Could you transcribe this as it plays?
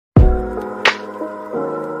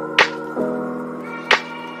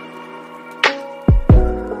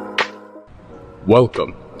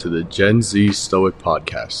Welcome to the Gen Z Stoic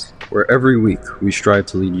Podcast, where every week we strive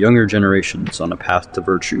to lead younger generations on a path to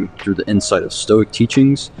virtue through the insight of Stoic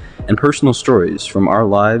teachings and personal stories from our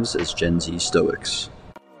lives as Gen Z Stoics.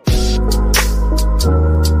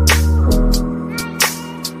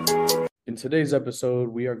 In today's episode,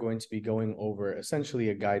 we are going to be going over essentially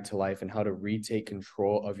a guide to life and how to retake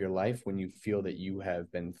control of your life when you feel that you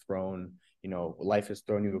have been thrown, life has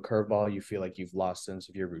thrown you a curveball. You feel like you've lost sense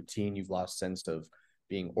of your routine. You've lost sense of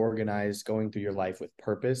being organized, going through your life with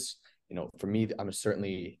purpose. For me, I'm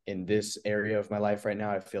certainly in this area of my life right now.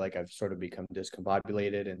 I feel like I've sort of become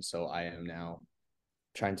discombobulated. And so I am now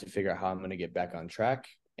trying to figure out how I'm going to get back on track.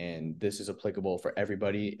 And this is applicable for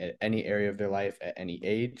everybody at any area of their life at any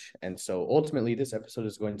age. And so ultimately, this episode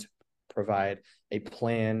is going to provide a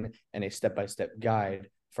plan and a step-by-step guide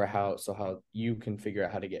for how you can figure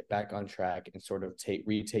out how to get back on track and sort of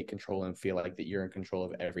retake control and feel like that you're in control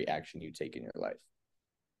of every action you take in your life.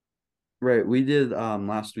 Right. We did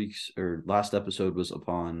last episode was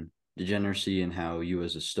upon degeneracy and how you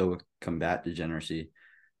as a Stoic combat degeneracy.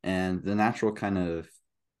 And the natural kind of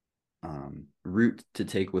route to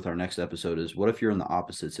take with our next episode is, what if you're in the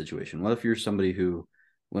opposite situation? What if you're somebody who,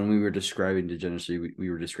 when we were describing degeneracy, we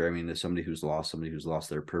were describing as somebody who's lost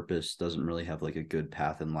their purpose, doesn't really have like a good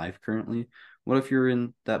path in life currently. What if you're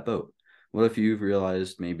in that boat? What if you've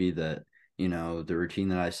realized maybe that, the routine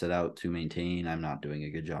that I set out to maintain, I'm not doing a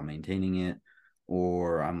good job maintaining it,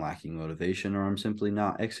 or I'm lacking motivation, or I'm simply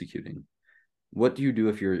not executing? What do you do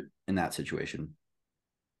if you're in that situation?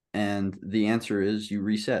 And the answer is you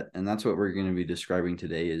reset. And that's what we're going to be describing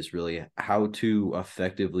today, is really how to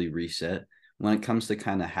effectively reset when it comes to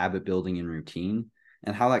kind of habit building and routine,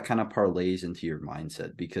 and how that kind of parlays into your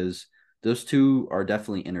mindset, because those two are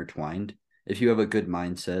definitely intertwined. If you have a good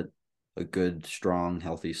mindset, a good, strong,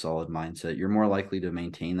 healthy, solid mindset, you're more likely to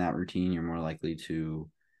maintain that routine. You're more likely to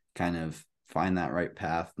kind of find that right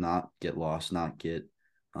path, not get lost, not get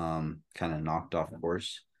kind of knocked off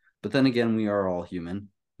course. But then again, we are all human.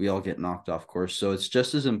 We all get knocked off course. So it's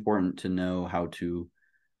just as important to know how to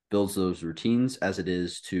build those routines as it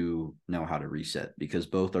is to know how to reset, because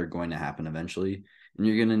both are going to happen eventually. And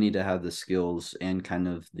you're going to need to have the skills and kind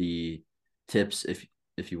of the tips, if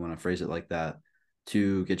you want to phrase it like that,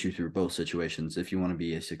 to get you through both situations if you want to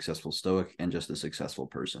be a successful Stoic and just a successful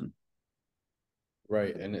person.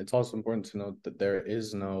 Right. And it's also important to note that there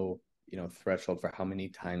is no threshold for how many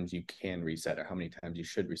times you can reset or how many times you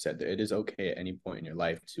should reset. It is okay at any point in your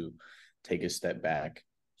life to take a step back,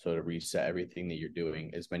 so to reset everything that you're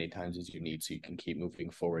doing as many times as you need, so you can keep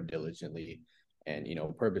moving forward diligently and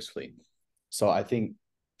purposefully. So I think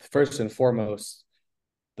first and foremost,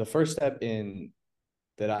 the first step in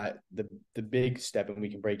the big step, and we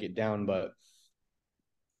can break it down, but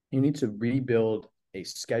you need to rebuild a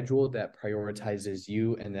schedule that prioritizes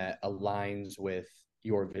you and that aligns with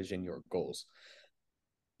your vision, your goals.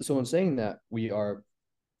 So in saying that, we are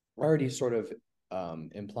already sort of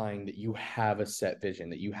implying that you have a set vision,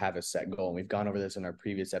 that you have a set goal. And we've gone over this in our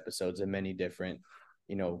previous episodes in many different,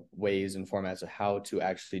 ways and formats of how to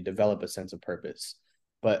actually develop a sense of purpose.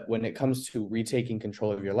 But when it comes to retaking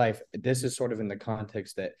control of your life, this is sort of in the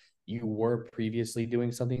context that you were previously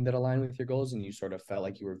doing something that aligned with your goals and you sort of felt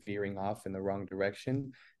like you were veering off in the wrong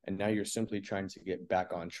direction. And now you're simply trying to get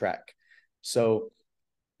back on track. So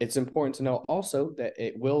it's important to know also that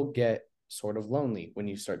it will get sort of lonely when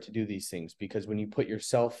you start to do these things, because when you put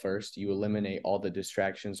yourself first, you eliminate all the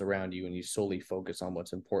distractions around you and you solely focus on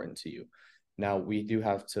what's important to you. Now, we do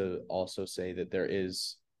have to also say that there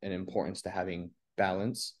is an importance to having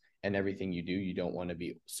balance in everything you do. You don't want to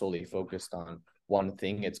be solely focused on one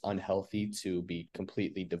thing. It's unhealthy to be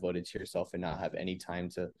completely devoted to yourself and not have any time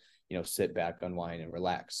to, sit back, unwind, and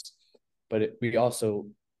relax. But we also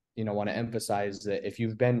want to emphasize that if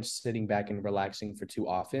you've been sitting back and relaxing for too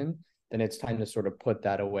often, then it's time to sort of put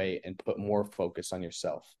that away and put more focus on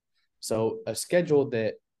yourself. So a schedule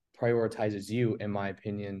that prioritizes you, in my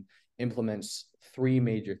opinion, implements three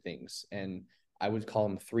major things. And I would call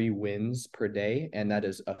them 3 wins per day. And that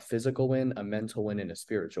is a physical win, a mental win, and a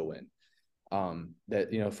spiritual win.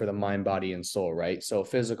 That, for the mind, body, and soul, right? So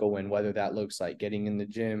physical win, whether that looks like getting in the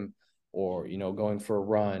gym, or going for a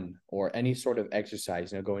run, or any sort of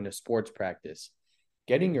exercise, going to sports practice.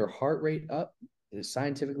 Getting your heart rate up is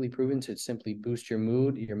scientifically proven to simply boost your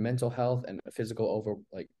mood, your mental health, and physical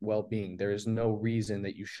well-being. There is no reason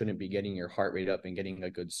that you shouldn't be getting your heart rate up and getting a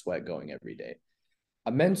good sweat going every day.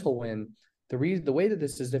 A mental win, the way that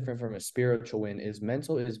this is different from a spiritual win, is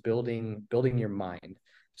mental is building your mind.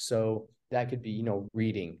 So that could be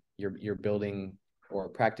reading, you're building or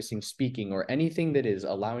practicing speaking, or anything that is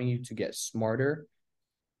allowing you to get smarter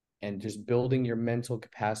and just building your mental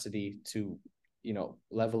capacity to,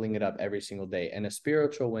 leveling it up every single day. And a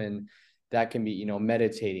spiritual win, that can be,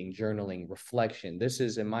 meditating, journaling, reflection. This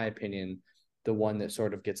is, in my opinion, the one that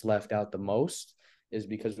sort of gets left out the most, is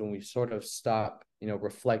because when we sort of stop,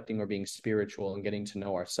 reflecting or being spiritual and getting to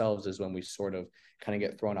know ourselves, is when we sort of kind of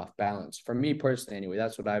get thrown off balance. For me personally, anyway,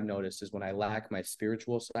 that's what I've noticed, is when I lack my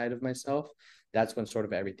spiritual side of myself, that's when sort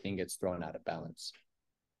of everything gets thrown out of balance.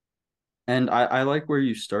 And I like where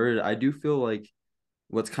you started. I do feel like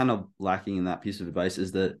what's kind of lacking in that piece of advice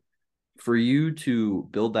is that for you to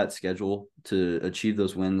build that schedule to achieve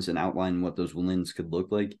those wins and outline what those wins could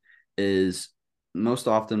look like, is most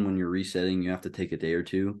often when you're resetting, you have to take a day or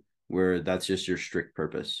two where that's just your strict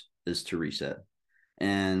purpose, is to reset.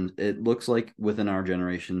 And it looks like within our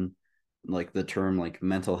generation, like the term like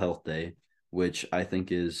mental health day, which I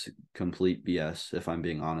think is complete BS, if I'm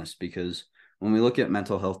being honest, because when we look at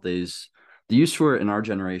mental health days, the use for it in our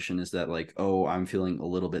generation is that like, oh, I'm feeling a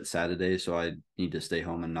little bit sad today, so I need to stay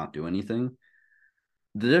home and not do anything.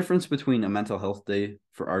 The difference between a mental health day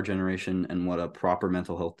for our generation and what a proper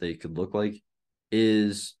mental health day could look like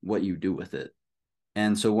is what you do with it.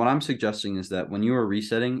 And so what I'm suggesting is that when you are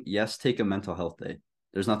resetting, yes, take a mental health day.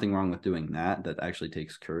 There's nothing wrong with doing that. That actually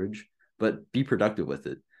takes courage, but be productive with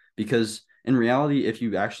it. Because in reality, if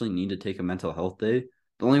you actually need to take a mental health day,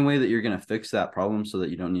 the only way that you're going to fix that problem so that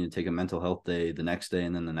you don't need to take a mental health day the next day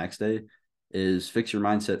and then the next day is fix your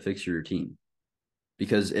mindset, fix your routine.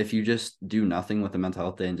 Because if you just do nothing with a mental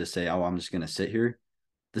health day and just say, oh, I'm just going to sit here,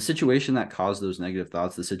 the situation that caused those negative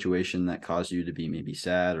thoughts, the situation that caused you to be maybe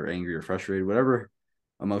sad or angry or frustrated, whatever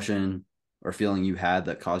emotion or feeling you had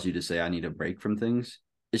that caused you to say, I need a break from things,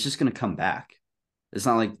 it's just going to come back. It's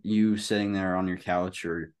not like you sitting there on your couch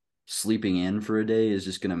or sleeping in for a day is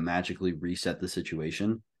just going to magically reset the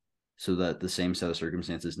situation so that the same set of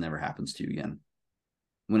circumstances never happens to you again.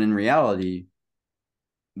 When in reality,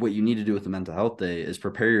 what you need to do with the mental health day is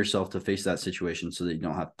prepare yourself to face that situation so that you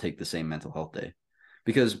don't have to take the same mental health day.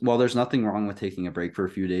 Because while there's nothing wrong with taking a break for a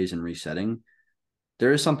few days and resetting,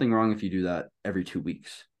 there is something wrong if you do that every 2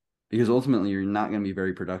 weeks. Because ultimately, you're not going to be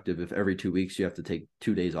very productive if every 2 weeks you have to take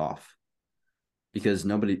 2 days off. Because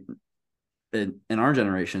nobody, in our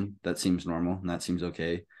generation, that seems normal and that seems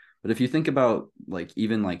okay. But if you think about like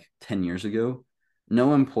even like 10 years ago,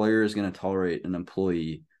 no employer is going to tolerate an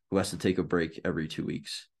employee who has to take a break every 2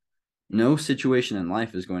 weeks. No situation in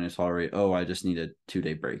life is going to tolerate, oh, I just need a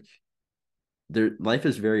 2-day break. Life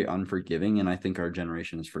is very unforgiving, and I think our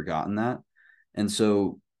generation has forgotten that. And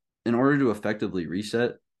so in order to effectively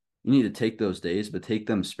reset, you need to take those days, but take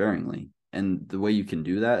them sparingly. And the way you can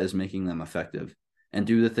do that is making them effective and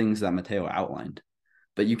do the things that Mateo outlined.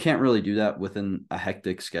 But you can't really do that within a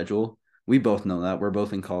hectic schedule. We both know that. We're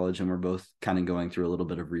both in college and we're both kind of going through a little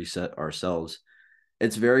bit of reset ourselves.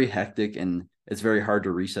 It's very hectic and it's very hard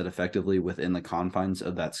to reset effectively within the confines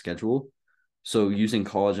of that schedule. So using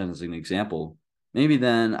college as an example, maybe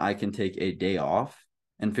then I can take a day off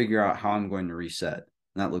and figure out how I'm going to reset.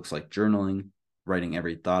 And that looks like journaling, writing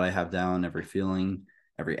every thought I have down, every feeling,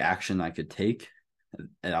 every action I could take.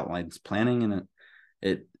 It outlines planning, and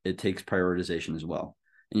it takes prioritization as well.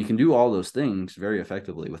 And you can do all those things very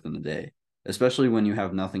effectively within the day, especially when you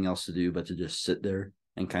have nothing else to do but to just sit there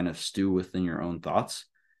and kind of stew within your own thoughts.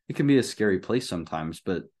 It can be a scary place sometimes,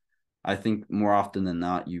 but I think more often than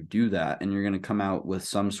not, you do that and you're going to come out with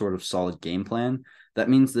some sort of solid game plan. That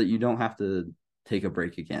means that you don't have to take a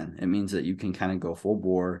break again. It means that you can kind of go full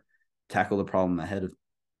bore, tackle the problem ahead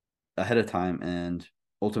of time, and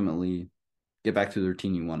ultimately get back to the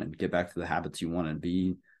routine you wanted, get back to the habits you wanted,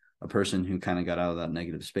 be a person who kind of got out of that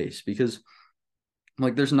negative space. Because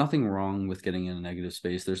like there's nothing wrong with getting in a negative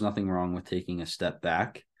space. There's nothing wrong with taking a step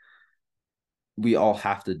back. We all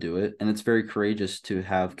have to do it. And it's very courageous to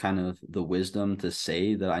have kind of the wisdom to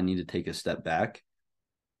say that I need to take a step back.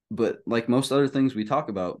 But like most other things we talk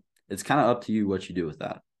about, it's kind of up to you what you do with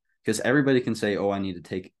that. Because everybody can say, oh, I need to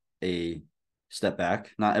take a step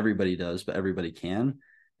back. Not everybody does, but everybody can.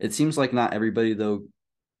 It seems like not everybody, though,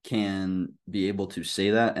 can be able to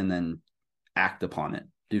say that and then act upon it,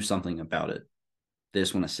 do something about it. They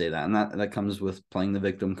just want to say that. And that comes with playing the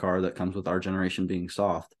victim card. That comes with our generation being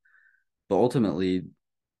soft. But ultimately,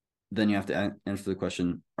 then you have to answer the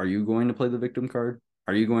question, are you going to play the victim card?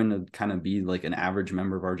 Are you going to kind of be like an average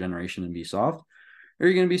member of our generation and be soft? Or are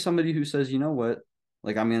you going to be somebody who says, you know what,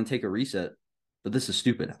 like I'm going to take a reset, but this is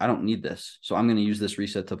stupid. I don't need this. So I'm going to use this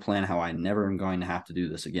reset to plan how I never am going to have to do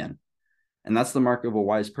this again. And that's the mark of a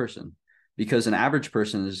wise person, because an average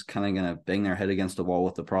person is kind of going to bang their head against a wall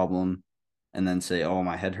with the problem and then say, oh,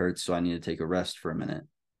 my head hurts, so I need to take a rest for a minute.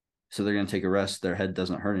 So they're going to take a rest. Their head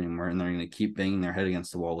doesn't hurt anymore, and they're going to keep banging their head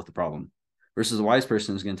against the wall with the problem. Versus a wise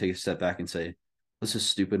person is going to take a step back and say, this is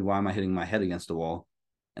stupid. Why am I hitting my head against a wall?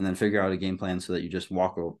 And then figure out a game plan so that you just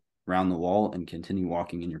walk around the wall and continue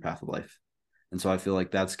walking in your path of life. And so I feel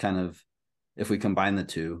like that's kind of, if we combine the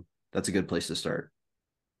two, that's a good place to start.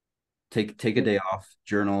 Take a day off,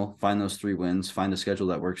 journal, find those 3 wins, find a schedule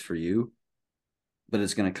that works for you, but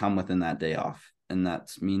it's going to come within that day off. And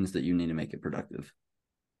that means that you need to make it productive.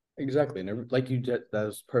 Exactly. And like that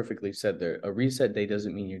was perfectly said there. A reset day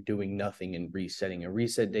doesn't mean you're doing nothing and resetting. A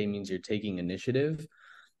reset day means you're taking initiative,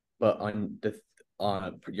 but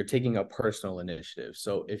you're taking a personal initiative.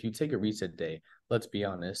 So if you take a reset day, let's be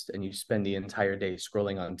honest, and you spend the entire day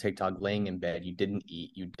scrolling on TikTok, laying in bed, you didn't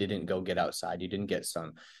eat, you didn't go get outside, you didn't get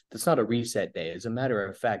sun. That's not a reset day. As a matter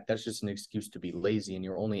of fact, that's just an excuse to be lazy, and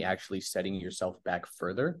you're only actually setting yourself back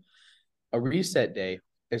further. A reset day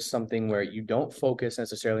is something where you don't focus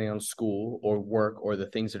necessarily on school or work or the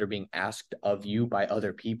things that are being asked of you by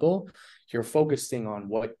other people. You're focusing on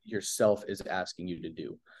what yourself is asking you to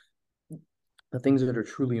do. The things that are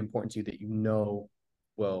truly important to you that you know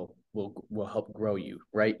will help grow you,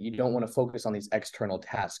 right? You don't want to focus on these external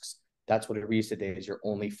tasks. That's what a reset day is. You're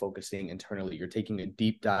only focusing internally. You're taking a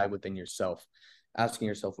deep dive within yourself, asking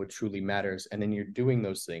yourself what truly matters, and then you're doing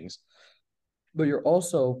those things. But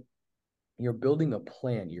you're building a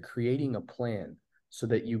plan. You're creating a plan so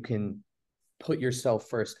that you can put yourself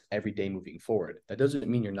first every day moving forward. That doesn't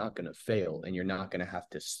mean you're not going to fail and you're not going to have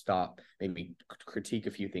to stop, maybe critique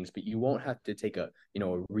a few things, but you won't have to take a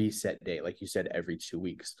reset day, like you said, every 2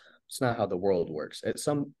 weeks. It's not how the world works.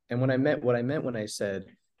 What I meant when I said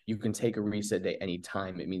you can take a reset day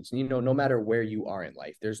anytime, it means, no matter where you are in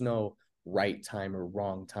life, there's no right time or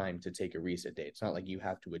wrong time to take a reset day. It's not like you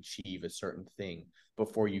have to achieve a certain thing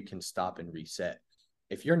before you can stop and reset.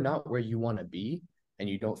 If you're not where you want to be, and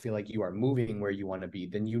you don't feel like you are moving where you want to be,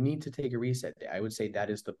 then you need to take a reset day. I would say that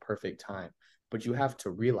is the perfect time. But you have to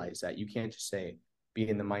realize that. You can't just be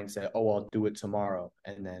in the mindset, oh, I'll do it tomorrow.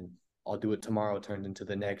 And then I'll do it tomorrow turned into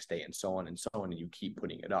the next day, and so on and so on. And you keep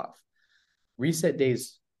putting it off. Reset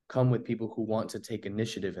days come with people who want to take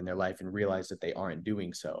initiative in their life and realize that they aren't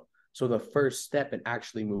doing so. So the first step in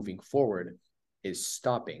actually moving forward is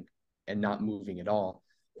stopping and not moving at all,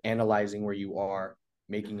 analyzing where you are,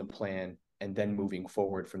 making a plan, and then moving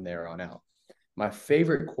forward from there on out. My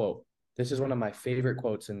favorite quote, this is one of my favorite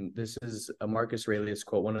quotes, and this is a Marcus Aurelius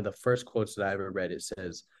quote, one of the first quotes that I ever read. It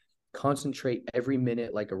says, concentrate every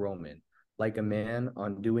minute like a Roman, like a man,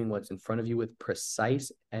 on doing what's in front of you with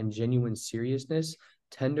precise and genuine seriousness,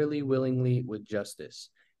 tenderly, willingly, with justice,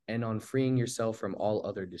 and on freeing yourself from all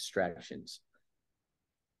other distractions.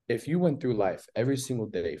 If you went through life every single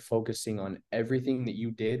day focusing on everything that you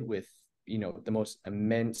did with, the most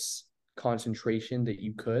immense concentration that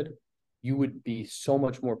you could, you would be so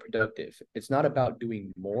much more productive. It's not about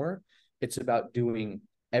doing more. It's about doing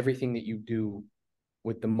everything that you do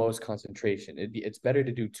with the most concentration. It's better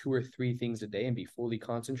to do 2 or 3 things a day and be fully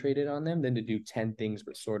concentrated on them than to do 10 things,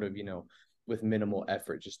 but sort of, with minimal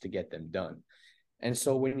effort just to get them done. And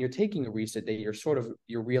so when you're taking a reset day,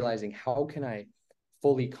 you're realizing, how can I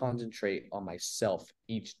fully concentrate on myself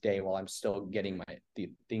each day while I'm still getting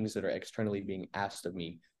the things that are externally being asked of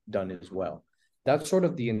me done as well. That's sort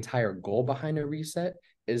of the entire goal behind a reset,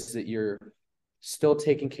 is that you're still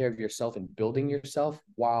taking care of yourself and building yourself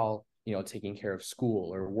while, taking care of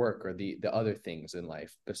school or work or the other things in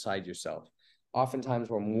life beside yourself. Oftentimes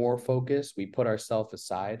we're more focused, we put ourselves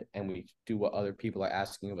aside and we do what other people are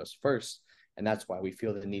asking of us first. And that's why we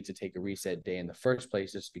feel the need to take a reset day in the first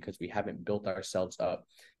place, is because we haven't built ourselves up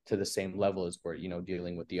to the same level as we're,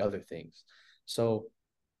 dealing with the other things. So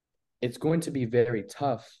it's going to be very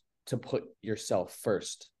tough to put yourself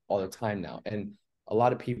first all the time now. And a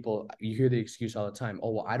lot of people, you hear the excuse all the time,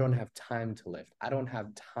 oh, well, I don't have time to lift. I don't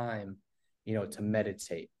have time, to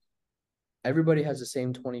meditate. Everybody has the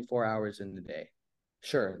same 24 hours in the day.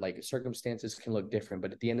 Sure, like circumstances can look different,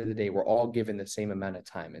 but at the end of the day, we're all given the same amount of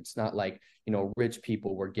time. It's not like, rich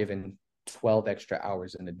people were given 12 extra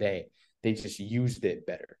hours in a day. They just used it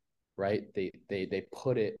better, right? They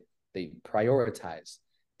prioritize.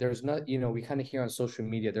 There's not, we kind of hear on social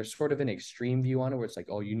media, there's sort of an extreme view on it where it's like,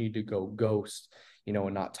 oh, you need to go ghost,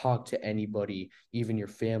 and not talk to anybody, even your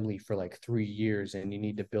family, for like 3 years, and you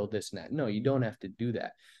need to build this and that. No, you don't have to do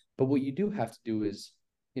that. But what you do have to do is,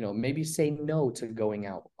 maybe say no to going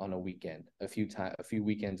out on a weekend, a few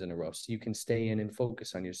weekends in a row, so you can stay in and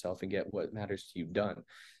focus on yourself and get what matters to you done.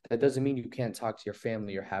 That doesn't mean you can't talk to your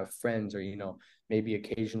family or have friends, or, maybe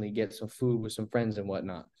occasionally get some food with some friends and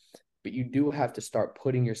whatnot. But you do have to start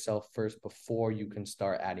putting yourself first before you can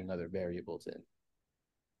start adding other variables in.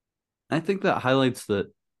 I think that highlights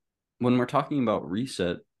that when we're talking about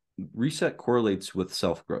reset correlates with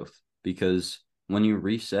self-growth, because when you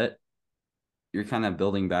reset, you're kind of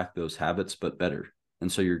building back those habits, but better.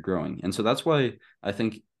 And so you're growing. And so that's why I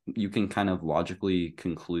think you can kind of logically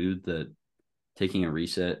conclude that taking a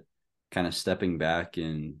reset, kind of stepping back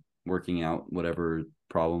and working out whatever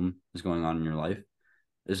problem is going on in your life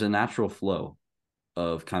is a natural flow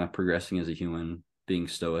of kind of progressing as a human, being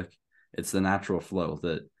stoic. It's the natural flow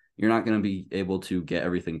that you're not going to be able to get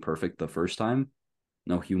everything perfect the first time.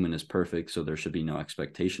 No human is perfect, so there should be no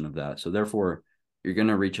expectation of that. So therefore, you're going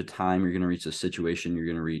to reach a time, you're going to reach a situation, you're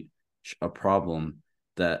going to reach a problem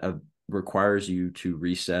that requires you to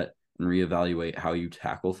reset and reevaluate how you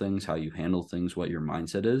tackle things, how you handle things, what your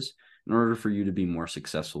mindset is, in order for you to be more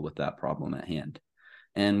successful with that problem at hand.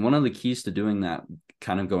 And one of the keys to doing that,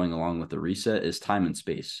 kind of going along with the reset, is time and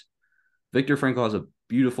space. Viktor Frankl has a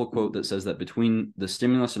beautiful quote that says that between the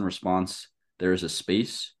stimulus and response, there is a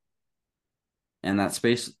space. And that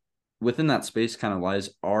space, within that space, kind of lies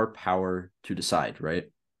our power to decide, right?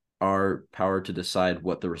 Our power to decide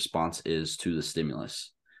what the response is to the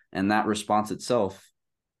stimulus. And that response itself,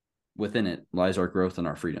 within it, lies our growth and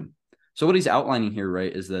our freedom. So what he's outlining here,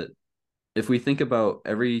 right, is that if we think about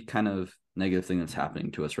every kind of negative thing that's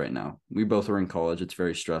happening to us right now, we both are in college. It's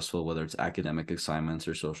very stressful, whether it's academic assignments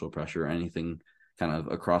or social pressure or anything kind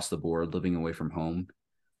of across the board, living away from home.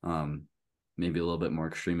 Maybe a little bit more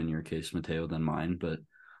extreme in your case, Mateo, than mine, but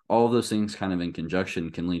all of those things kind of in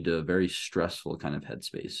conjunction can lead to a very stressful kind of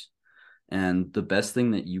headspace. And the best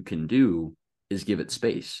thing that you can do is give it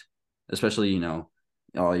space, especially,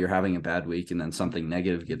 you're having a bad week and then something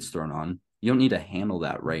negative gets thrown on. You don't need to handle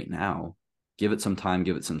that right now. Give it some time,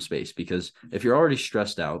 give it some space, because if you're already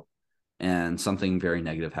stressed out and something very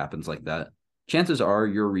negative happens like that, chances are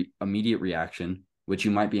your immediate reaction, which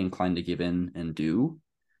you might be inclined to give in and do,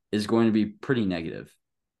 is going to be pretty negative.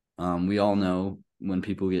 We all know when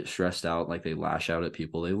people get stressed out, like they lash out at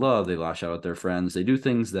people they love, they lash out at their friends, they do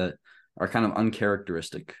things that are kind of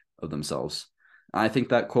uncharacteristic of themselves. I think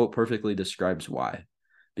that quote perfectly describes why,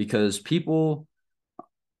 because people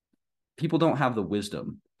don't have the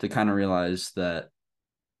wisdom to kind of realize that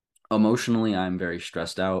emotionally I'm very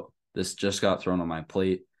stressed out. This just got thrown on my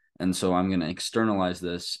plate. And so I'm going to externalize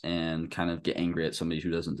this and kind of get angry at somebody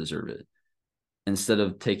who doesn't deserve it, instead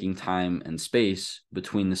of taking time and space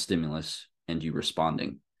between the stimulus and you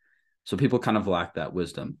responding. So people kind of lack that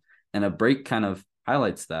wisdom. And a break kind of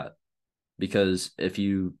highlights that, because if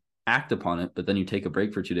you act upon it, but then you take a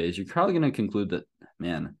break for 2 days, you're probably going to conclude that,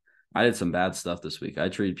 man, I did some bad stuff this week. I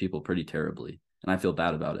treated people pretty terribly and I feel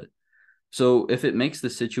bad about it. So if it makes the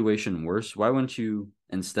situation worse, why wouldn't you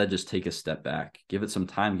instead just take a step back, give it some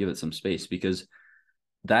time, give it some space? Because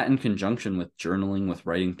that, in conjunction with journaling, with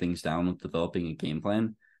writing things down, with developing a game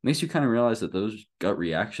plan, makes you kind of realize that those gut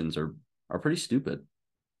reactions are pretty stupid.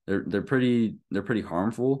 They're pretty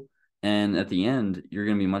harmful. And at the end, you're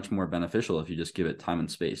going to be much more beneficial if you just give it time and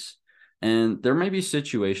space. And there may be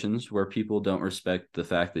situations where people don't respect the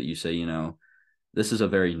fact that you say, this is a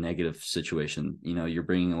very negative situation. You're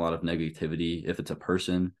bringing a lot of negativity. If it's a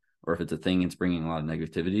person or if it's a thing, it's bringing a lot of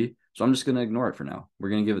negativity. So I'm just going to ignore it for now. We're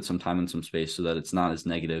going to give it some time and some space so that it's not as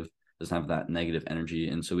negative, doesn't have that negative energy.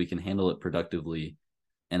 And so we can handle it productively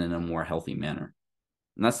and in a more healthy manner.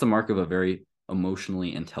 And that's the mark of a very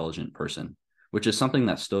emotionally intelligent person, which is something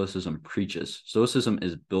that Stoicism preaches. Stoicism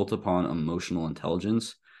is built upon emotional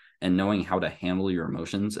intelligence and knowing how to handle your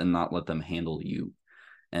emotions and not let them handle you.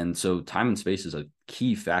 And so time and space is a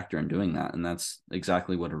key factor in doing that. And that's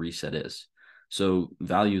exactly what a reset is. So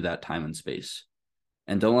value that time and space.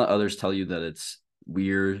 And don't let others tell you that it's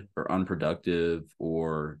weird or unproductive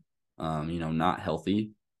or, not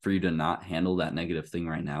healthy for you to not handle that negative thing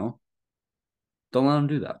right now. Don't let them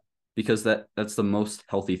do that, because that's the most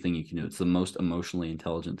healthy thing you can do. It's the most emotionally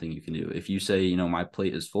intelligent thing you can do. If you say, my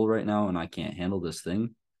plate is full right now and I can't handle this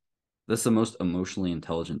thing, that's the most emotionally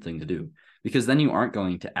intelligent thing to do, because then you aren't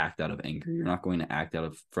going to act out of anger. You're not going to act out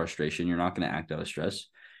of frustration. You're not going to act out of stress.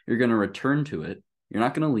 You're going to return to it. You're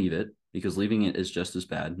not going to leave it, because leaving it is just as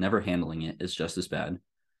bad. Never handling it is just as bad.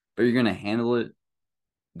 But you're going to handle it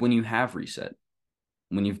when you have reset,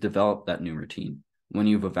 when you've developed that new routine, when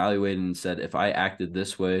you've evaluated and said, if I acted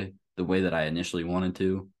this way, the way that I initially wanted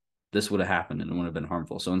to, this would have happened and it would have been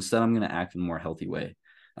harmful. So instead, I'm going to act in a more healthy way.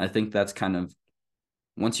 I think that's kind of,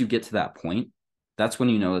 once you get to that point, that's when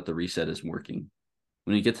you know that the reset is working.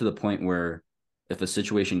 When you get to the point where if a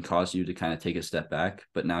situation caused you to kind of take a step back,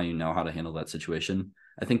 but now you know how to handle that situation,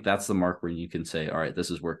 I think that's the mark where you can say, all right, this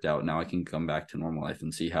has worked out. Now I can come back to normal life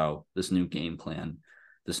and see how this new game plan,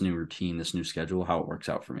 this new routine, this new schedule, how it works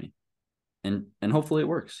out for me. And hopefully it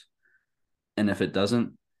works. And if it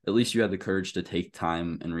doesn't, at least you had the courage to take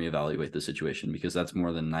time and reevaluate the situation, because that's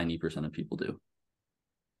more than 90% of people do.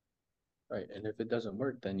 Right. And if it doesn't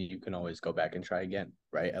work, then you can always go back and try again,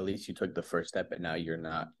 right? At least you took the first step, and now you're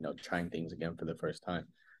not, trying things again for the first time.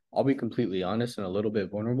 I'll be completely honest and a little bit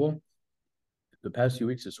vulnerable. The past few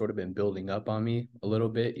weeks has sort of been building up on me a little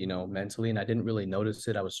bit, mentally, and I didn't really notice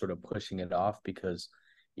it. I was sort of pushing it off because,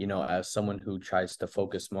 as someone who tries to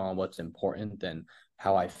focus more on what's important than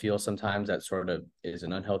how I feel, sometimes that sort of is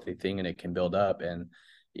an unhealthy thing and it can build up. And,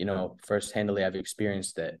 first-handedly, I've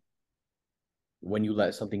experienced that when you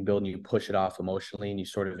let something build and you push it off emotionally and you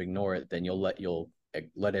sort of ignore it, then you'll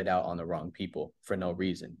let it out on the wrong people for no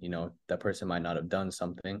reason. That person might not have done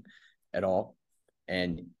something at all.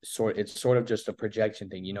 And it's sort of just a projection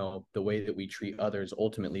thing. The way that we treat others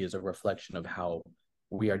ultimately is a reflection of how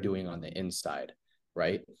we are doing on the inside,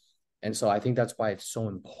 right? And so I think that's why it's so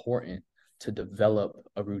important to develop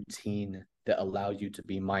a routine that allows you to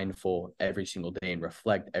be mindful every single day and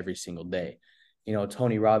reflect every single day.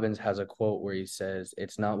 Tony Robbins has a quote where he says,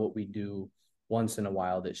 "It's not what we do once in a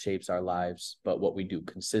while that shapes our lives, but what we do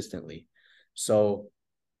consistently." So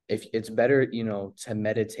if it's better, to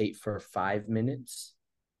meditate for 5 minutes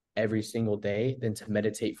every single day than to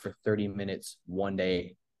meditate for 30 minutes one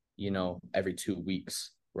day, every 2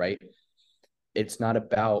 weeks, right? It's not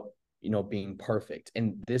about, being perfect.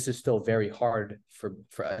 And this is still very hard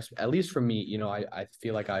for us, at least for me. I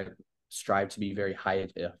feel like I strive to be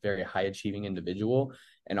a very high achieving individual.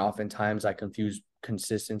 And oftentimes I confuse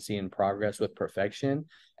consistency and progress with perfection.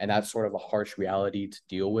 And that's sort of a harsh reality to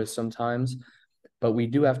deal with sometimes. But we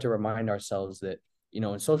do have to remind ourselves that,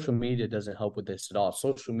 and social media doesn't help with this at all.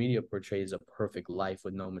 Social media portrays a perfect life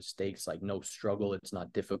with no mistakes, like no struggle. It's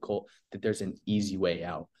not difficult, that there's an easy way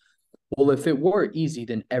out. Well, if it were easy,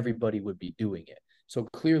 then everybody would be doing it. So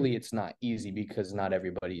clearly it's not easy because not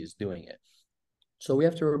everybody is doing it. So we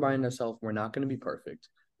have to remind ourselves we're not going to be perfect.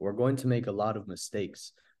 We're going to make a lot of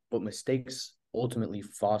mistakes, but mistakes ultimately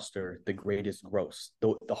foster the greatest growth.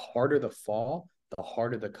 The harder the fall, the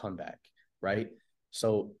harder the comeback, right?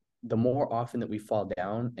 So the more often that we fall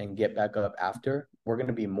down and get back up after, we're going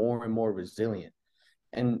to be more and more resilient.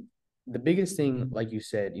 And the biggest thing, like you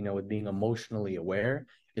said, with being emotionally aware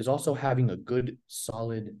is also having a good,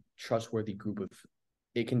 solid, trustworthy group of,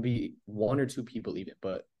 it can be one or two people even,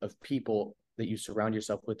 but of people that you surround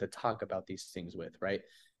yourself with to talk about these things with, right?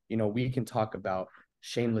 We can talk about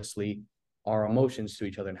shamelessly our emotions to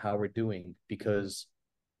each other and how we're doing because,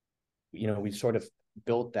 we sort of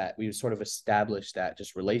built that, we sort of established that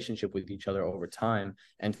just relationship with each other over time.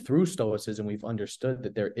 And through Stoicism, we've understood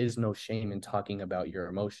that there is no shame in talking about your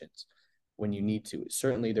emotions when you need to.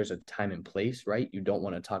 Certainly there's a time and place, right? You don't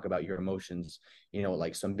want to talk about your emotions,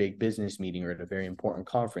 like some big business meeting or at a very important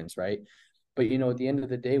conference, right? But, at the end of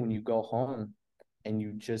the day, when you go home and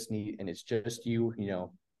it's just you,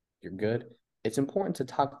 you're good. It's important to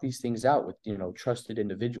talk these things out with, trusted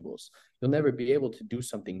individuals. You'll never be able to do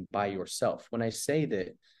something by yourself. When I say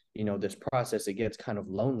that, this process, it gets kind of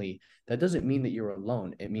lonely, that doesn't mean that you're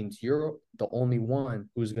alone. It means you're the only one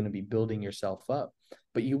who's going to be building yourself up,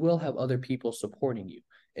 but you will have other people supporting you.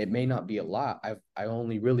 It may not be a lot. I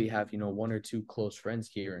only really have, one or two close friends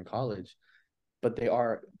here in college, but they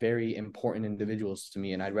are very important individuals to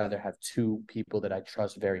me. And I'd rather have two people that I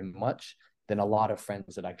trust very much than a lot of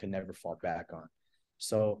friends that I could never fall back on.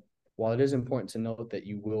 So while it is important to note that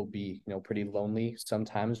you will be, pretty lonely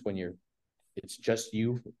sometimes when it's just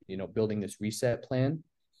you, building this reset plan,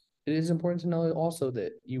 it is important to know also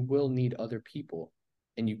that you will need other people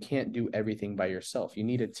and you can't do everything by yourself. You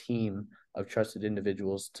need a team of trusted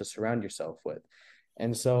individuals to surround yourself with.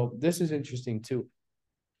 And so this is interesting too.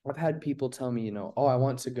 I've had people tell me, oh, I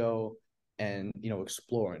want to go and,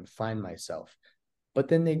 explore and find myself. But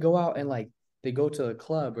then they go out and they go to a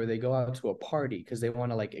club or they go out to a party because they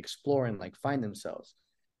want to explore and find themselves.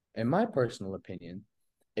 In my personal opinion,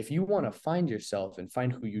 if you want to find yourself and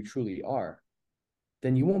find who you truly are,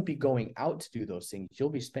 then you won't be going out to do those things. You'll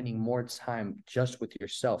be spending more time just with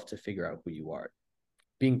yourself to figure out who you are,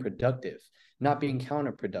 being productive, not being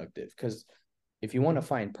counterproductive. Because if you want to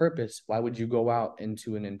find purpose, why would you go out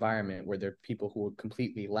into an environment where there are people who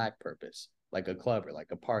completely lack purpose, like a club or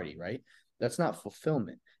like a party, right? That's not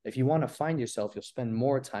fulfillment. If you want to find yourself, you'll spend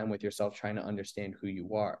more time with yourself trying to understand who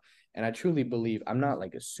you are. And I truly believe, I'm not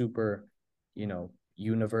a super,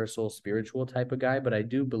 universal spiritual type of guy, but I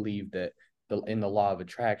do believe that in the law of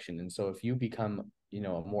attraction. And so if you become, a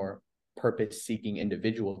more purpose-seeking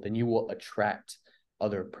individual, then you will attract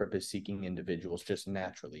other purpose-seeking individuals just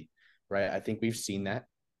naturally, right? I think we've seen that,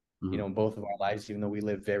 in both of our lives, even though we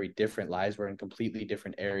live very different lives, we're in completely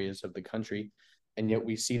different areas of the country. And yet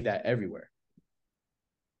we see that everywhere.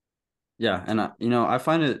 Yeah, and I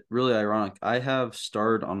find it really ironic. I have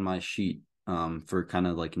starred on my sheet for kind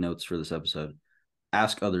of like notes for this episode.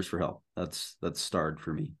 Ask others for help. That's starred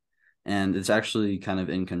for me. And it's actually kind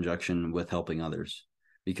of in conjunction with helping others.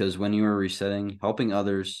 Because when you are resetting, helping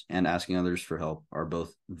others and asking others for help are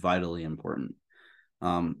both vitally important.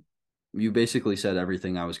 You basically said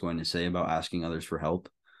everything I was going to say about asking others for help.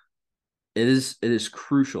 It is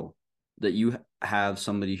crucial that you have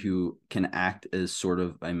somebody who can act as sort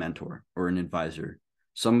of a mentor or an advisor,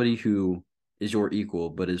 somebody who is your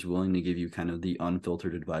equal but is willing to give you kind of the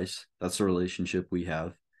unfiltered advice. That's the relationship we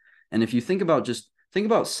have. And if you think about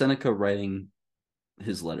Seneca writing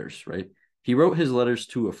his letters, right? He wrote his letters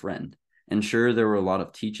to a friend. And sure, there were a lot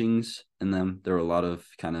of teachings in them. There were a lot of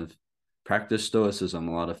kind of practice stoicism,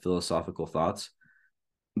 a lot of philosophical thoughts.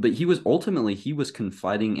 But he was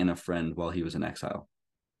confiding in a friend while he was in exile.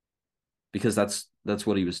 Because that's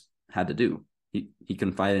what he had to do. He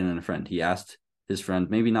confided in a friend. He asked his friend,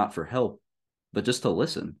 maybe not for help, but just to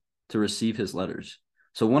listen, to receive his letters.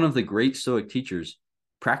 So one of the great Stoic teachers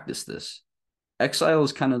practiced this. Exile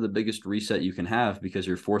is kind of the biggest reset you can have because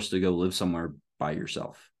you're forced to go live somewhere by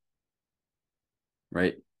yourself,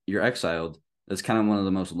 right? You're exiled. That's kind of one of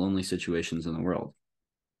the most lonely situations in the world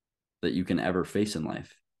that you can ever face in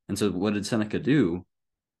life. And so what did Seneca do?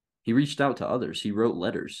 He reached out to others. He wrote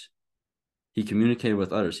letters. He communicated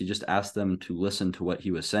with others. He just asked them to listen to what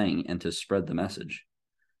he was saying and to spread the message.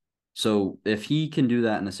 So if he can do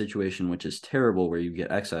that in a situation which is terrible where you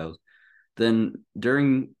get exiled, then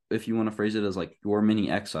if you want to phrase it as like your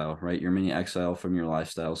mini exile, right? Your mini exile from your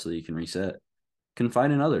lifestyle so that you can reset,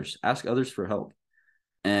 confide in others, ask others for help.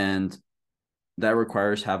 And that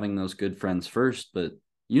requires having those good friends first, but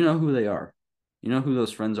you know who they are. You know who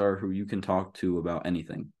those friends are who you can talk to about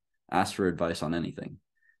anything, ask for advice on anything.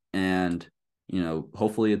 And,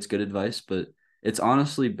 hopefully it's good advice, but it's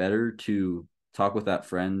honestly better to talk with that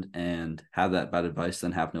friend and have that bad advice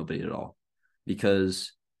than have nobody at all.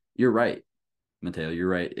 Because you're right, Mateo, you're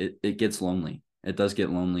right. It gets lonely. It does get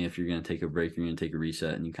lonely if you're going to take a break, you're going to take a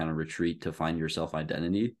reset and you kind of retreat to find your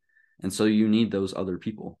self-identity. And so you need those other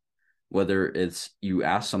people, whether it's you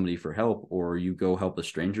ask somebody for help or you go help a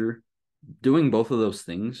stranger. Doing both of those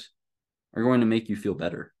things are going to make you feel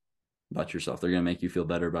better about yourself. They're going to make you feel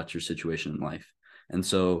better about your situation in life. And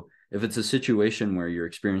so if it's a situation where you're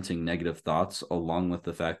experiencing negative thoughts, along with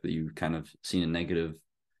the fact that you've kind of seen a negative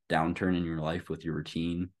downturn in your life with your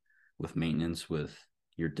routine, with maintenance, with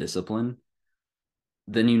your discipline,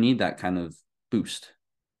 then you need that kind of boost.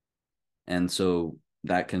 And so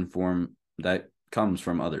that comes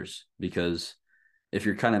from others, because if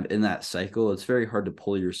you're kind of in that cycle, it's very hard to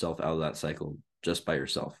pull yourself out of that cycle just by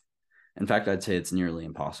yourself. In fact, I'd say it's nearly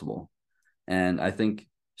impossible. And I think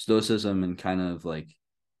Stoicism and kind of like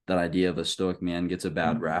that idea of a Stoic man gets a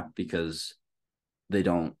bad rap because they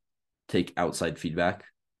don't take outside feedback.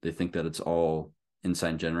 They think that it's all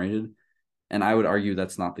inside generated. And I would argue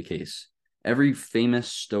that's not the case. Every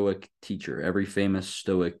famous Stoic teacher, every famous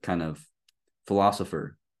Stoic kind of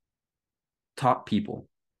philosopher taught people.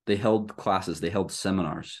 They held classes, they held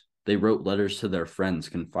seminars, they wrote letters to their friends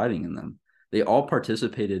confiding in them. They all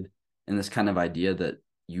participated in this kind of idea that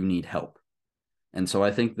you need help. And so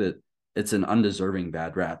I think that it's an undeserving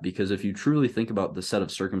bad rap, because if you truly think about the set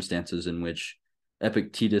of circumstances in which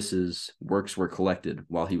Epictetus's works were collected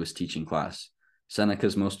while he was teaching class,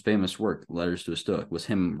 Seneca's most famous work, Letters to a Stoic, was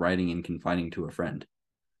him writing and confiding to a friend.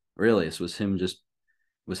 Aurelius was him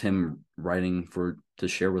writing to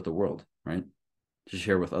share with the world, right? To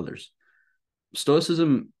share with others.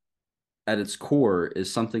 Stoicism at its core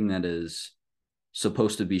is something that is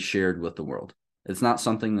supposed to be shared with the world. It's not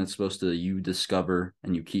something that's supposed to you discover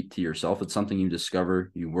and you keep to yourself. It's something you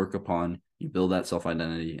discover, you work upon, you build that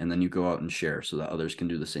self-identity, and then you go out and share so that others can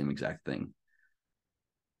do the same exact thing.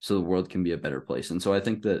 So the world can be a better place. And so I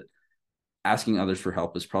think that asking others for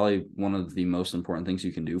help is probably one of the most important things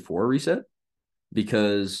you can do for a reset,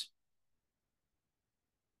 because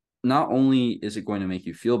not only is it going to make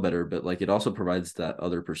you feel better, but like it also provides that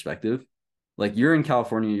other perspective. Like you're in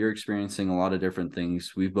California, you're experiencing a lot of different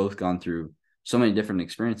things. We've both gone through so many different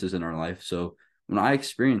experiences in our life. So when I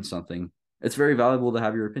experience something, it's very valuable to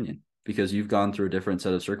have your opinion because you've gone through a different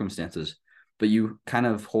set of circumstances, but you kind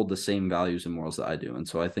of hold the same values and morals that I do. And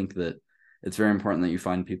so I think that it's very important that you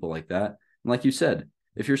find people like that. And like you said,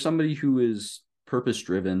 if you're somebody who is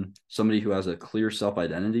purpose-driven, somebody who has a clear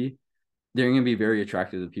self-identity, they're going to be very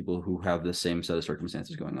attracted to people who have the same set of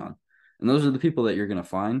circumstances going on. And those are the people that you're going to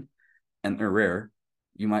find, and they're rare.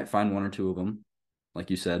 You might find one or two of them,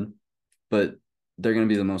 like you said, but they're going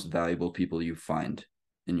to be the most valuable people you find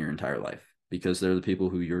in your entire life, because they're the people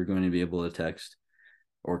who you're going to be able to text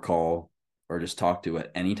or call or just talk to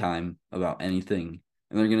at any time about anything,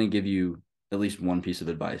 and they're going to give you at least one piece of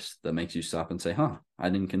advice that makes you stop and say, I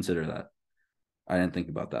didn't consider that. I didn't think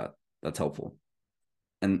about that. That's helpful.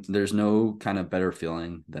 And there's no kind of better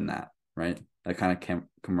feeling than that, right? That kind of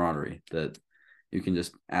camaraderie that you can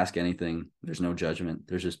just ask anything. There's no judgment.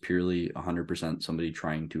 There's just purely 100% somebody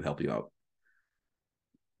trying to help you out.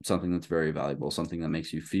 Something that's very valuable, something that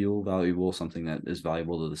makes you feel valuable, something that is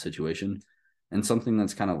valuable to the situation, and something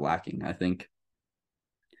that's kind of lacking. I think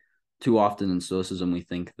too often in Stoicism, we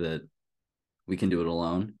think that we can do it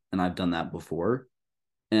alone. And I've done that before.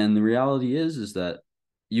 And the reality is that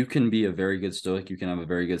you can be a very good Stoic, you can have a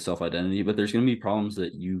very good self-identity, but there's going to be problems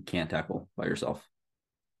that you can't tackle by yourself.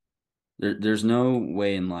 There's no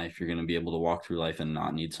way in life you're going to be able to walk through life and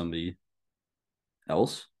not need somebody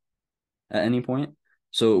else at any point.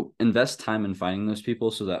 So invest time in finding those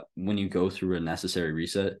people so that when you go through a necessary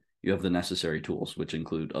reset, you have the necessary tools, which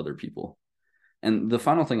include other people. And the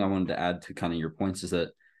final thing I wanted to add to kind of your points is that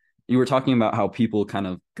you were talking about how people kind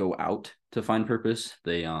of go out to find purpose.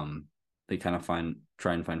 They kind of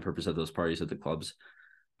try and find purpose at those parties, at the clubs.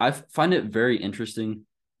 I find it very interesting.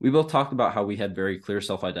 We both talked about how we had very clear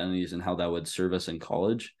self-identities and how that would serve us in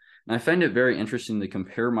college. And I find it very interesting to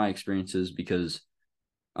compare my experiences because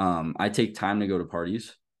I take time to go to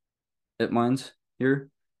parties at Mines here.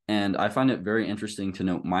 And I find it very interesting to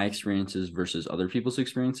note my experiences versus other people's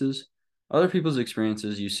experiences. Other people's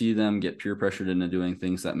experiences, you see them get peer pressured into doing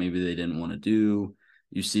things that maybe they didn't want to do.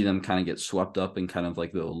 You see them kind of get swept up in kind of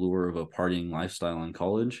like the allure of a partying lifestyle in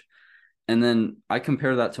college. And then I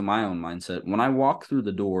compare that to my own mindset. When I walk through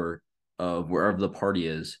the door of wherever the party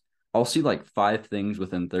is, I'll see like 5 things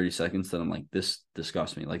within 30 seconds that I'm like, this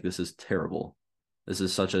disgusts me. Like, this is terrible. This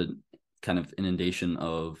is such a kind of inundation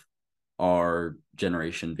of our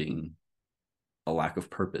generation being a lack of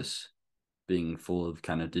purpose, being full of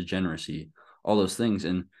kind of degeneracy, all those things.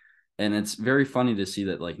 And it's very funny to see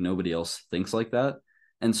that like nobody else thinks like that.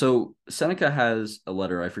 And so Seneca has a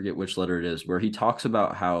letter, I forget which letter it is, where he talks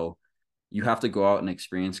about how you have to go out and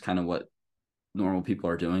experience kind of what normal people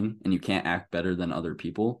are doing, and you can't act better than other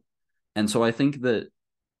people. And so I think that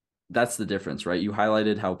that's the difference, right? You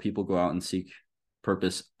highlighted how people go out and seek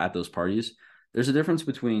purpose at those parties. There's a difference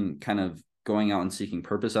between kind of going out and seeking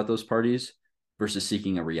purpose at those parties versus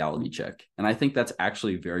seeking a reality check. And I think that's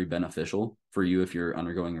actually very beneficial for you if you're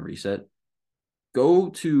undergoing a reset. Go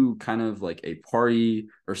to kind of like a party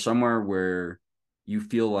or somewhere where you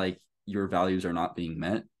feel like your values are not being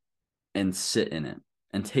met and sit in it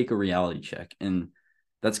and take a reality check. And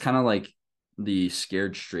that's kind of like the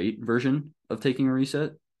scared straight version of taking a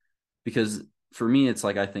reset. Because for me, it's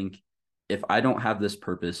like, I think if I don't have this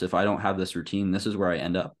purpose, if I don't have this routine, this is where I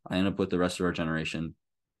end up. I end up with the rest of our generation,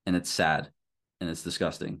 and it's sad and it's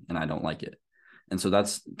disgusting and I don't like it. And so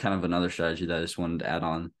that's kind of another strategy that I just wanted to add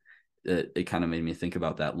on. It kind of made me think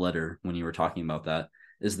about that letter when you were talking about that,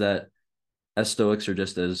 is that as Stoics or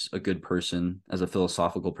just as a good person, as a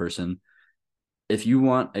philosophical person, if you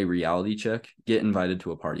want a reality check, get invited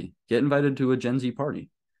to a party, get invited to a Gen Z party,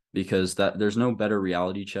 because that there's no better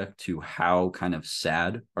reality check to how kind of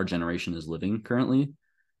sad our generation is living currently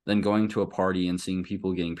than going to a party and seeing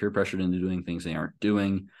people getting peer pressured into doing things they aren't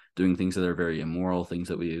doing things that are very immoral, things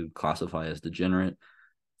that we classify as degenerate,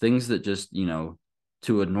 things that just,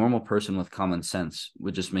 to a normal person with common sense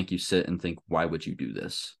would just make you sit and think, why would you do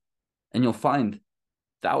this? And you'll find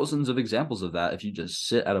thousands of examples of that if you just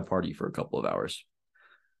sit at a party for a couple of hours.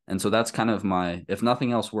 And so that's kind of if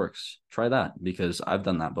nothing else works, try that, because I've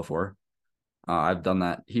done that before. I've done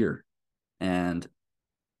that here. And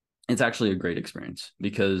it's actually a great experience,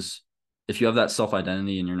 because if you have that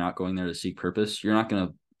self-identity and you're not going there to seek purpose, you're not going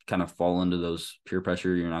to kind of fall into those peer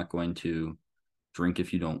pressure. You're not going to drink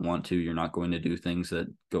if you don't want to. You're not going to do things that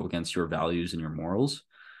go against your values and your morals.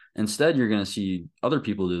 Instead, you're going to see other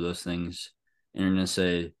people do those things, and you're going to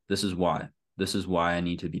say, this is why I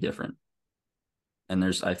need to be different. And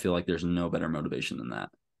I feel like there's no better motivation than that.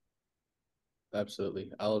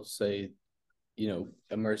 Absolutely. I'll say,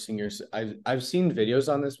 immersing yourself. I've seen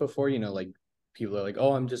videos on this before, like people are like,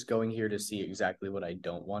 oh, I'm just going here to see exactly what I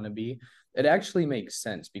don't want to be. It actually makes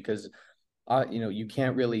sense because, you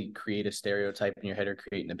can't really create a stereotype in your head or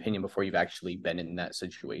create an opinion before you've actually been in that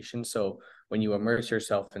situation. So when you immerse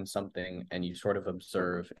yourself in something and you sort of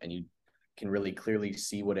observe and you can really clearly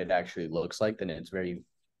see what it actually looks like, then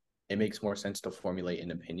it makes more sense to formulate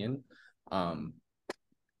an opinion.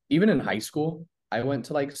 Even in high school, I went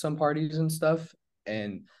to like some parties and stuff,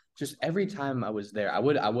 and just every time I was there, I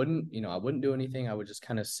wouldn't do anything. I would just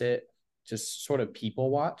kind of sit, just sort of people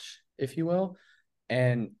watch, if you will.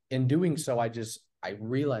 And in doing so, I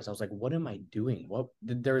realized, I was like, what am I doing?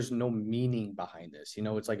 There's no meaning behind this.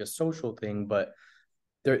 It's like a social thing, but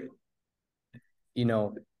there, you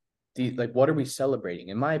know, like, what are we celebrating?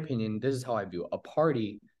 In my opinion, this is how I view it. A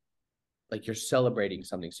party, like, you're celebrating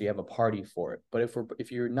something, so you have a party for it. But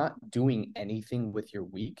if you're not doing anything with your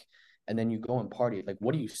week, and then you go and party, like,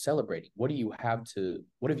 what are you celebrating? What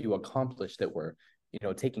have you accomplished that we're,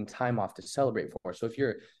 taking time off to celebrate for? So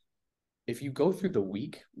if you go through the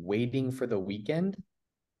week waiting for the weekend,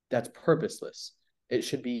 that's purposeless. It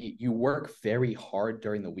should be, you work very hard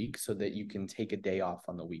during the week so that you can take a day off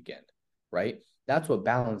on the weekend, right? That's what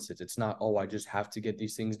balance is. It's not, oh, I just have to get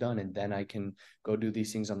these things done and then I can go do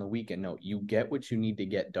these things on the weekend. No, you get what you need to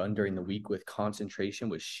get done during the week with concentration,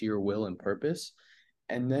 with sheer will and purpose,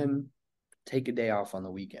 and then take a day off on the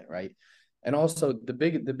weekend, right? And also the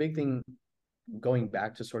big thing, going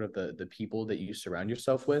back to sort of the people that you surround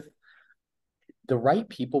yourself with, the right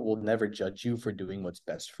people will never judge you for doing what's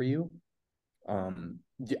best for you.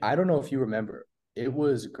 I don't know if you remember, it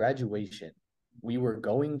was graduation. We were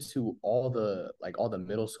going to all the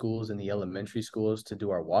middle schools and the elementary schools to do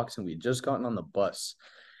our walks, and we'd just gotten on the bus,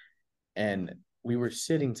 and we were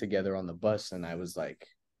sitting together on the bus, and I was like,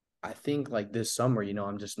 I think, like, this summer,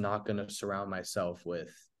 I'm just not gonna surround myself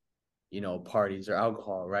with, parties or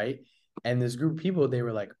alcohol, right? And this group of people, they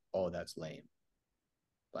were like, oh, that's lame.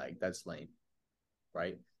 Like, that's lame,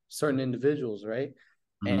 right? Certain individuals, right?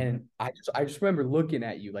 Mm-hmm. And I just remember looking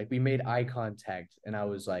at you, like, we made eye contact, and I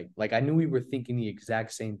was like I knew we were thinking the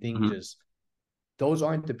exact same thing. Mm-hmm. Just, those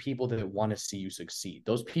aren't the people that want to see you succeed.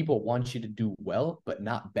 Those people want you to do well, but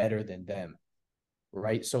not better than them,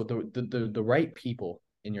 right? So the right people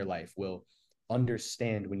in your life will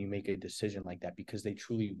understand when you make a decision like that, because they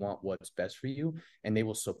truly want what's best for you, and they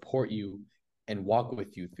will support you and walk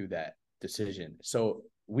with you through that decision. So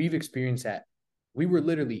we've experienced that. We were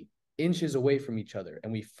literally inches away from each other,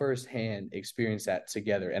 and we firsthand experienced that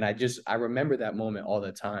together. And I remember that moment all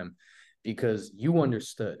the time, because you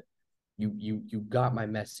understood, you got my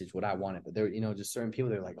message, what I wanted. But there, just certain people,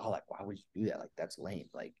 they're like, oh, like, why would you do that? Like, that's lame.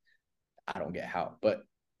 Like, I don't get how. But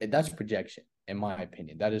that's projection, in my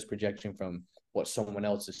opinion. That is projection from what someone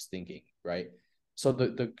else is thinking, right? So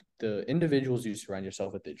the individuals you surround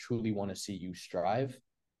yourself with that truly want to see you strive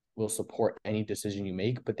will support any decision you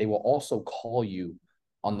make, but they will also call you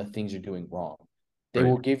on the things you're doing wrong. They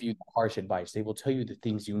will give you harsh advice. They will tell you the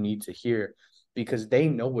things you need to hear, because they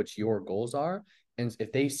know what your goals are. And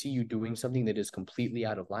if they see you doing something that is completely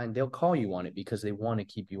out of line, they'll call you on it, because they want to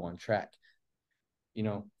keep you on track.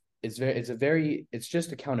 It's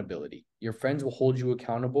just accountability. Your friends will hold you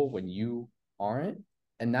accountable when you aren't.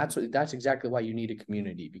 And that's exactly why you need a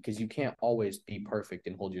community, because you can't always be perfect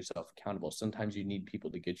and hold yourself accountable. Sometimes you need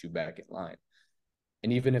people to get you back in line.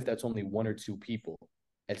 And even if that's only one or two people,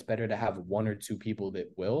 it's better to have one or two people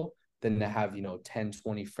that will than to have, 10,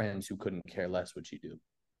 20 friends who couldn't care less what you do.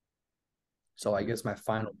 So I guess my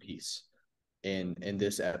final piece in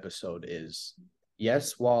this episode is,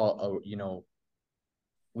 yes, while,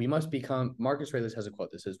 we must become, Marcus Aurelius has a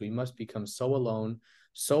quote that says, we must become so alone,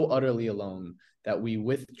 so utterly alone, that we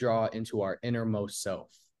withdraw into our innermost self.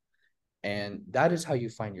 And that is how you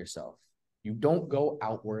find yourself. You don't go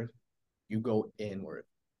outward, you go inward.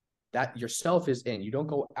 That yourself is in. You don't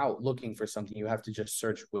go out looking for something. You have to just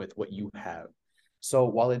search with what you have. So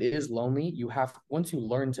while it is lonely, once you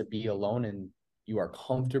learn to be alone and you are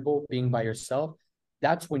comfortable being by yourself,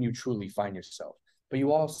 that's when you truly find yourself. But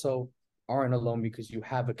you also aren't alone, because you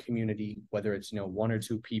have a community, whether it's, one or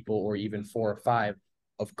two people or even 4 or 5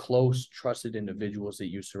 of close, trusted individuals that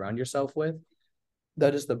you surround yourself with.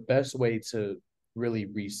 That is the best way to really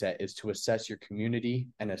reset, is to assess your community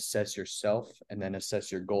and assess yourself, and then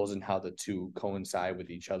assess your goals and how the two coincide with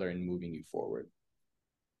each other in moving you forward.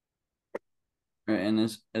 Right, and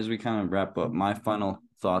as we kind of wrap up, my final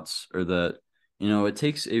thoughts are that, it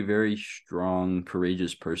takes a very strong,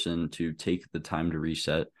 courageous person to take the time to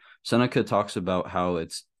reset. Seneca talks about how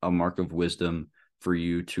it's a mark of wisdom for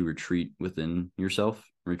you to retreat within yourself,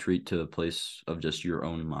 retreat to a place of just your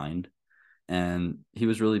own mind. And he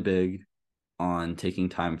was really big on taking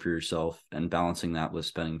time for yourself and balancing that with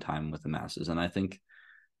spending time with the masses. And I think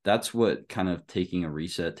that's what kind of taking a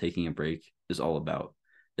reset, taking a break is all about,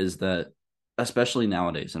 is that, especially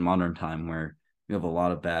nowadays in modern time, where we have a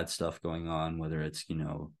lot of bad stuff going on, whether it's,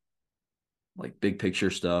 like big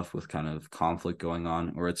picture stuff with kind of conflict going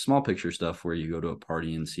on, or it's small picture stuff where you go to a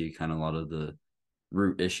party and see kind of a lot of the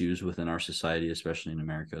root issues within our society, especially in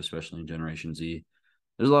America, especially in Generation Z.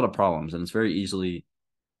 There's a lot of problems, and it's very easy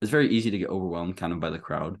to get overwhelmed kind of by the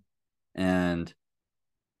crowd. And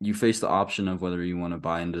you face the option of whether you want to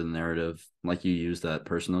buy into the narrative, like you use that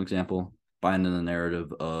personal example, buy into the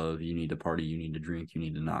narrative of you need to party, you need to drink, you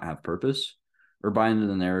need to not have purpose, or buy into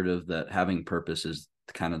the narrative that having purpose is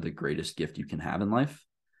kind of the greatest gift you can have in life.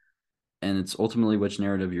 And it's ultimately which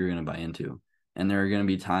narrative you're going to buy into. And there are going to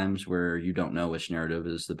be times where you don't know which narrative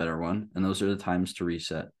is the better one. And those are the times to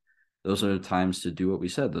reset. Those are the times to do what we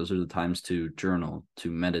said. Those are the times to journal, to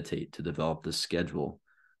meditate, to develop the schedule,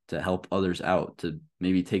 to help others out, to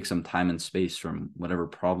maybe take some time and space from whatever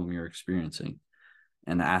problem you're experiencing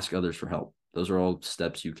and ask others for help. Those are all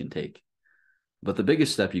steps you can take. But the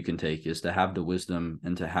biggest step you can take is to have the wisdom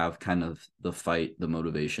and to have kind of the fight, the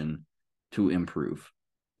motivation to improve.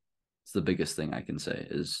 It's the biggest thing I can say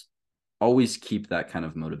is always keep that kind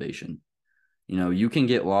of motivation. You know, you can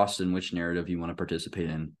get lost in which narrative you want to participate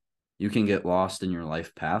in. You can get lost in your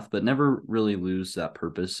life path, but never really lose that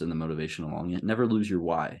purpose and the motivation along it. Never lose your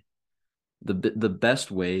why. The best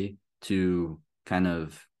way to kind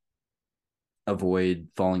of avoid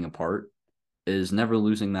falling apart is never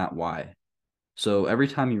losing that why. So every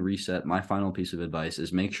time you reset, my final piece of advice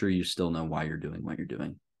is make sure you still know why you're doing what you're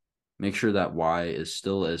doing. Make sure that why is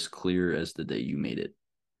still as clear as the day you made it,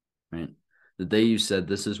 right? The day you said,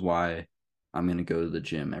 this is why I'm going to go to the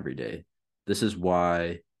gym every day. This is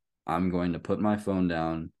why I'm going to put my phone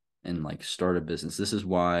down and like start a business. This is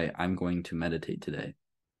why I'm going to meditate today.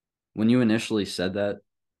 When you initially said that,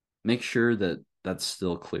 make sure that that's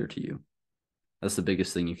still clear to you. That's the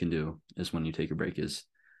biggest thing you can do is when you take a break is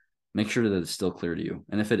make sure that it's still clear to you.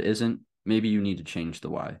 And if it isn't, maybe you need to change the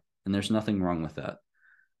why. And there's nothing wrong with that.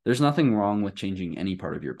 There's nothing wrong with changing any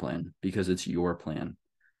part of your plan because it's your plan.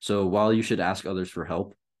 So while you should ask others for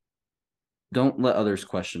help, don't let others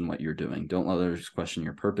question what you're doing. Don't let others question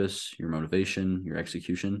your purpose, your motivation, your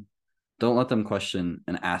execution. Don't let them question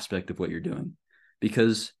an aspect of what you're doing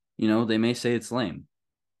because, you know, they may say it's lame.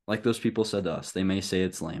 Like those people said to us, they may say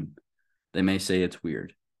it's lame. They may say it's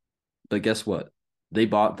weird. But guess what? They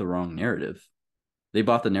bought the wrong narrative. They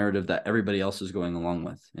bought the narrative that everybody else is going along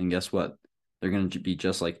with. And guess what? They're going to be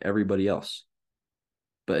just like everybody else.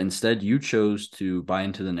 But instead, you chose to buy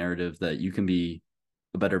into the narrative that you can be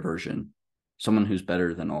a better version, someone who's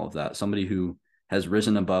better than all of that, somebody who has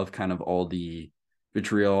risen above kind of all the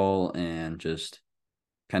vitriol and just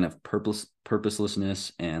kind of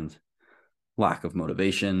purposelessness and lack of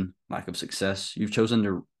motivation, lack of success. You've chosen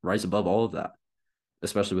to rise above all of that,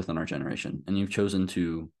 especially within our generation. And you've chosen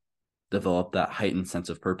to develop that heightened sense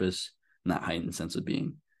of purpose and that heightened sense of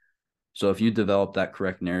being. So if you develop that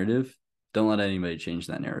correct narrative, don't let anybody change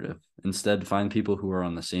that narrative. Instead, find people who are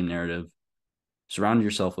on the same narrative, surround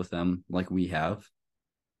yourself with them like we have,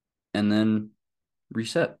 and then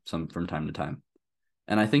reset some from time to time.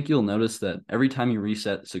 And I think you'll notice that every time you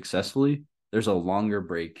reset successfully, there's a longer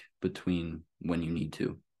break between when you need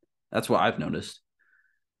to. That's what I've noticed.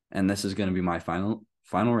 And this is going to be my final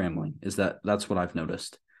rambling, is that's what I've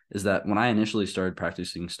noticed, is that when I initially started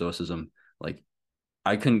practicing Stoicism, like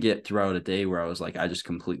I couldn't get throughout a day where I was like, I just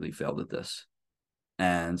completely failed at this.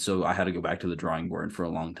 And so I had to go back to the drawing board for a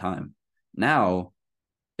long time. Now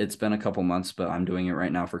it's been a couple months, but I'm doing it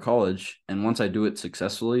right now for college. And once I do it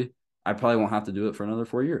successfully, I probably won't have to do it for another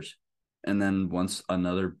 4 years. And then once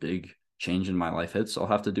another big change in my life hits, I'll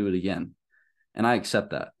have to do it again. And I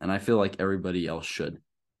accept that. And I feel like everybody else should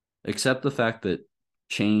accept the fact that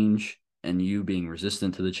change and you being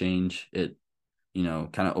resistant to the change, it, you know,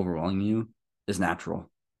 kind of overwhelming you is natural.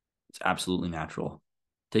 It's absolutely natural.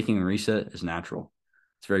 Taking a reset is natural.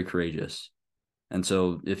 It's very courageous. And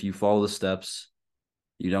so if you follow the steps,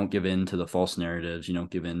 you don't give in to the false narratives, you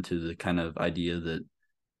don't give in to the kind of idea that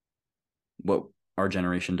what our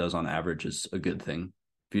generation does on average is a good thing.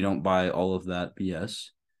 If you don't buy all of that BS,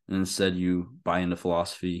 and instead you buy into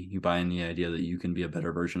philosophy, you buy in the idea that you can be a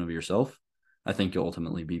better version of yourself, I think you'll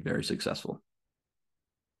ultimately be very successful.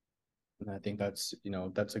 And I think that's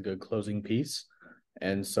a good closing piece.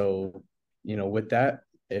 And so, with that,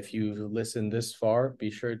 if you've listened this far,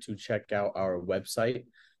 be sure to check out our website.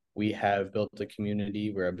 We have built a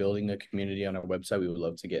community. We're building a community on our website. We would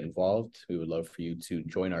love to get involved. We would love for you to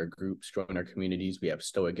join our groups, join our communities. We have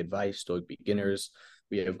Stoic advice, Stoic beginners.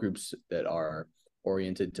 We have groups that are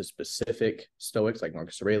oriented to specific Stoics like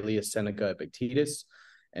Marcus Aurelius, Seneca, Epictetus.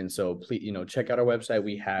 And so please, check out our website.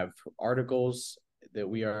 We have articles that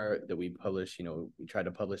we publish. We try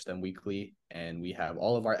to publish them weekly, and we have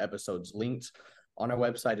all of our episodes linked on our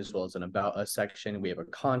website, as well as an About Us section. We have a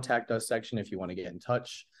Contact Us section if you want to get in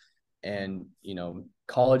touch. And,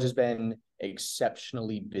 college has been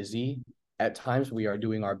exceptionally busy. At times, we are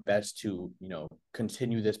doing our best to,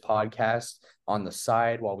 continue this podcast on the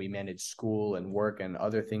side while we manage school and work and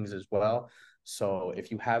other things as well. So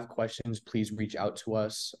if you have questions, please reach out to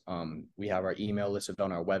us. We have our email listed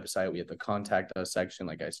on our website. We have the contact us section,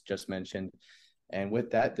 like I just mentioned. And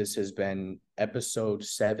with that, this has been episode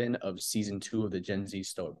 7 of season 2 of the Gen Z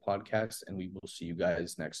Stoic podcast, and we will see you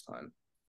guys next time.